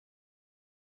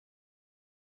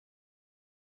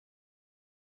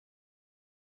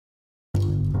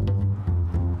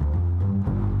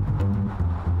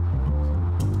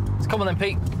Come on then,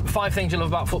 Pete. 5 things you love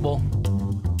about football.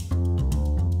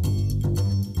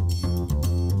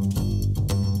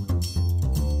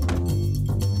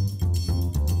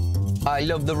 I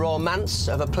love the romance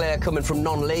of a player coming from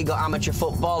non-league or amateur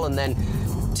football and then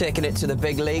taking it to the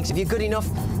big leagues. If you're good enough,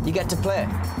 you get to play.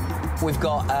 We've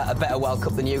got a better World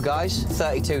Cup than you guys,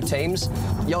 32 teams.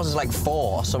 Yours is like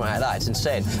 4 or something like that. It's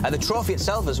insane. And the trophy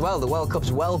itself as well, the World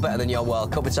Cup's well better than your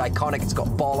World Cup. It's iconic, it's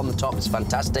got ball on the top, it's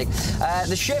fantastic.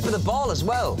 The shape of the ball as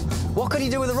well. What can you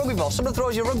do with a rugby ball? Someone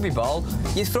throws you a rugby ball,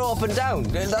 you throw up and down.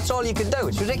 That's all you can do.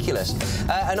 It's ridiculous.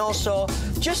 And also,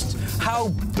 just how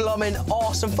blooming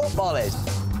awesome football is.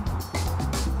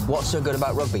 What's so good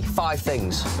about rugby? 5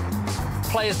 things.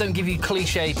 Players don't give you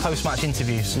cliche post-match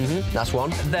interviews. That's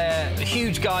one. They're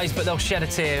huge guys, but they'll shed a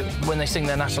tear when they sing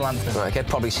their national anthem. Right, okay,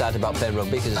 probably sad about playing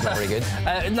rugby because it's not very good.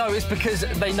 No, it's because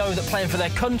they know that playing for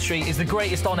their country is the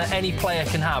greatest honour any player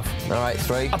can have. All right,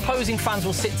 3. Opposing fans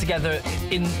will sit together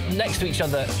next to each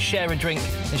other, share a drink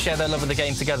and share their love of the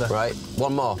game together. Right,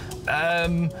 one more.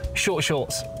 Short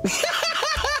shorts.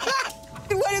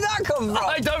 Where did that come from?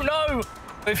 I don't know.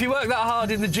 If you work that hard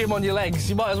in the gym on your legs,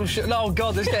 you might as well... Oh,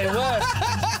 God, this is getting worse.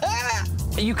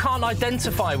 You can't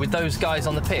identify with those guys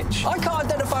on the pitch. I can't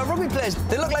identify rugby players.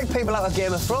 They look like people out of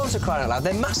Game of Thrones, are crying out loud.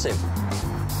 They're massive.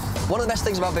 One of the best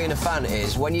things about being a fan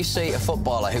is when you see a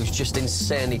footballer who's just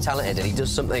insanely talented and he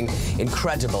does something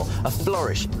incredible, a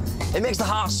flourish, it makes the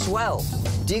heart swell.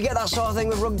 Do you get that sort of thing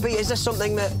with rugby? Is there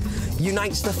something that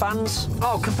unites the fans?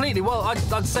 Oh, completely. Well,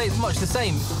 I'd say it's much the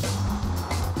same.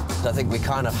 I think we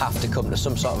kind of have to come to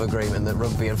some sort of agreement that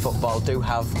rugby and football do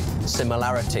have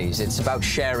similarities. It's about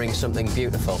sharing something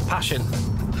beautiful. Passion.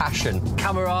 Passion.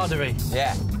 Camaraderie.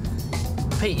 Yeah.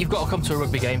 Pete, you've got to come to a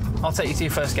rugby game. I'll take you to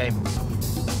your first game.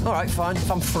 All right, fine, if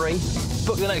I'm free.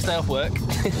 Book the next day off work.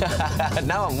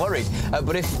 Now I'm worried.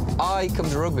 But if I come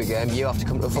to a rugby game, you have to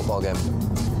come to a football game.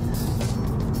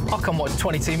 I'll come watch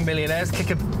 22 millionaires kick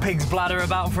a pig's bladder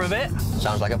about for a bit.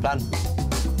 Sounds like a plan.